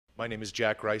My name is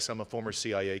Jack Rice. I'm a former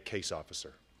CIA case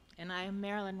officer. And I am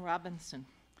Marilynne Robinson.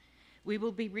 We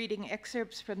will be reading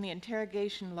excerpts from the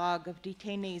interrogation log of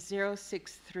detainee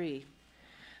 063.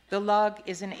 The log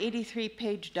is an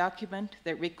 83-page document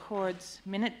that records,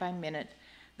 minute by minute,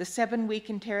 the 7-week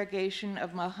interrogation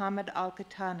of Mohammed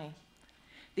al-Qahtani.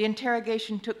 The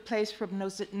interrogation took place from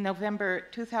November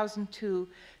 2002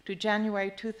 to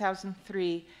January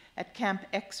 2003 at Camp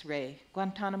X-Ray,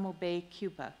 Guantánamo Bay,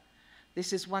 Cuba.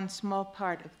 This is one small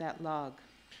part of that log.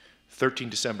 13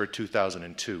 December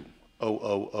 2002,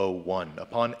 0001.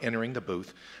 Upon entering the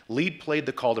booth, lead played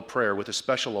the call to prayer with a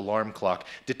special alarm clock.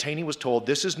 Detainee was told,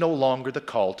 "This is no longer the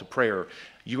call to prayer.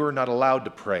 You are not allowed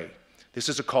to pray. This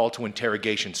is a call to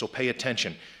interrogation, so pay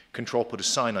attention." Control put a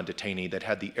sign on detainee that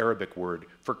had the Arabic word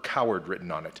for coward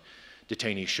written on it.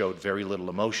 Detainee showed very little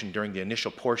emotion during the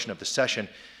initial portion of the session,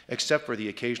 except for the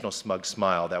occasional smug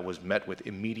smile that was met with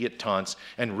immediate taunts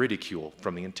and ridicule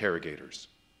from the interrogators.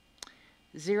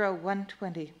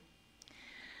 0120.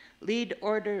 Lead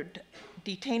ordered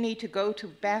detainee to go to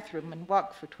bathroom and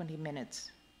walk for 20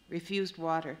 minutes. Refused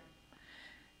water.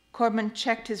 Corpsman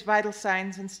checked his vital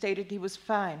signs and stated he was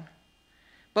fine.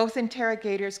 Both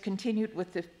interrogators continued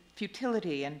with the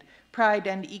futility and pride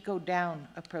and ego down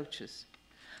approaches.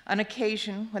 On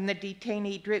occasion, when the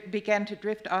detainee began to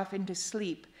drift off into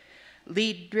sleep,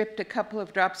 lead dripped a couple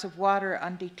of drops of water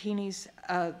on detainee's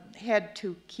head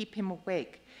to keep him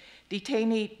awake.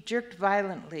 Detainee jerked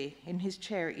violently in his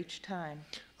chair each time.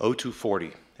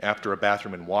 0240. After a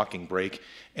bathroom and walking break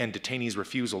and detainee's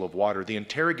refusal of water, the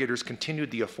interrogators continued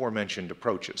the aforementioned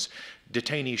approaches.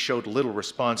 Detainee showed little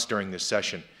response during this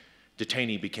session.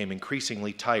 Detainee became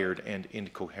increasingly tired and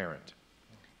incoherent.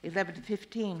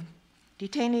 11:15.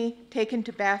 Detainee taken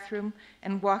to bathroom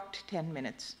and walked 10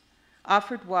 minutes.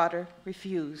 Offered water,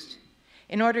 refused.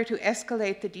 In order to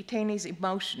escalate the detainee's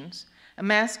emotions, a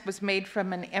mask was made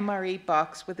from an MRE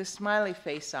box with a smiley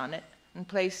face on it and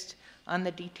placed on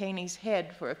the detainee's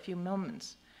head for a few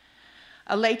moments.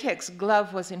 A latex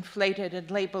glove was inflated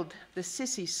and labeled the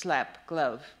sissy slap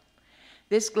glove.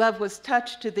 This glove was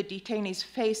touched to the detainee's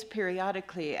face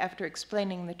periodically after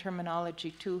explaining the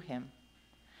terminology to him.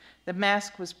 The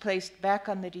mask was placed back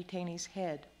on the detainee's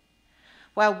head.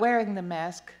 While wearing the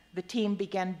mask, the team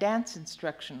began dance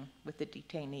instruction with the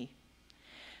detainee.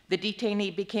 The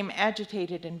detainee became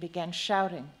agitated and began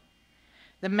shouting.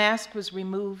 The mask was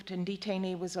removed and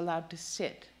detainee was allowed to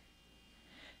sit.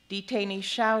 Detainee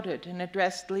shouted and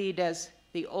addressed lead as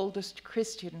the oldest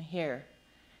Christian here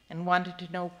and wanted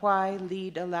to know why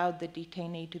lead allowed the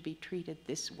detainee to be treated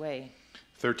this way.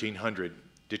 1300.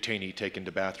 Detainee taken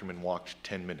to bathroom and walked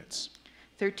 10 minutes.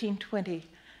 1320.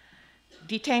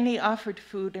 Detainee offered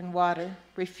food and water,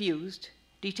 refused.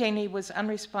 Detainee was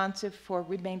unresponsive for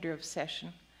remainder of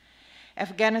session.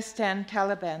 Afghanistan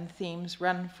Taliban themes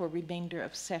run for remainder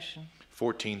of session.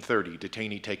 1430.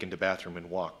 Detainee taken to bathroom and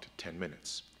walked 10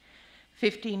 minutes.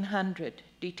 1500.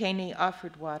 Detainee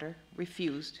offered water,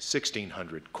 refused.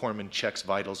 1600. Corpsman checks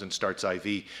vitals and starts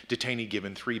IV. Detainee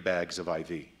given 3 bags of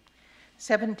IV.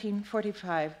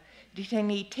 1745.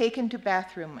 Detainee taken to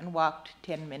bathroom and walked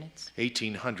 10 minutes.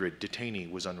 1800. Detainee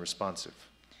was unresponsive.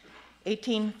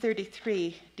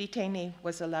 1833. Detainee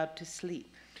was allowed to sleep.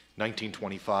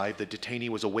 1925. The detainee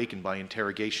was awakened by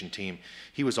interrogation team.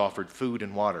 He was offered food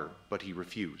and water, but he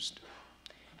refused.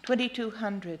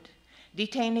 2200.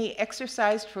 Detainee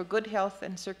exercised for good health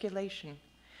and circulation.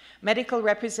 Medical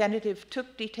representative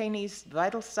took detainee's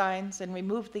vital signs and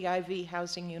removed the IV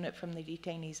housing unit from the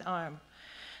detainee's arm.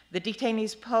 The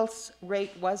detainee's pulse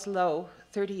rate was low,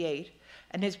 38,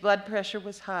 and his blood pressure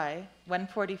was high,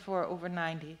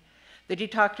 144/90.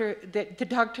 The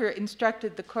doctor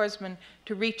instructed the corpsman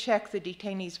to recheck the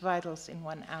detainee's vitals in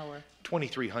 1 hour.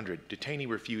 2300. Detainee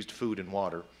refused food and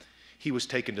water. He was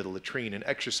taken to the latrine and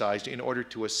exercised in order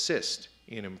to assist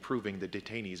in improving the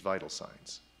detainee's vital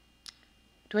signs.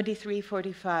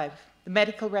 2345. The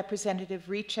medical representative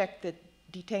rechecked the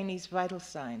detainee's vital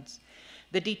signs.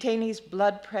 The detainee's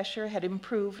blood pressure had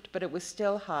improved, but it was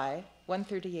still high,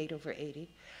 138/80,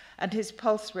 and his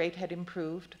pulse rate had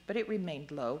improved, but it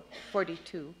remained low,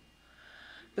 42.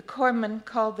 The corpsman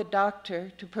called the doctor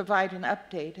to provide an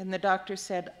update, and the doctor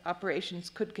said operations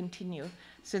could continue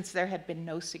since there had been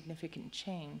no significant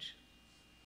change.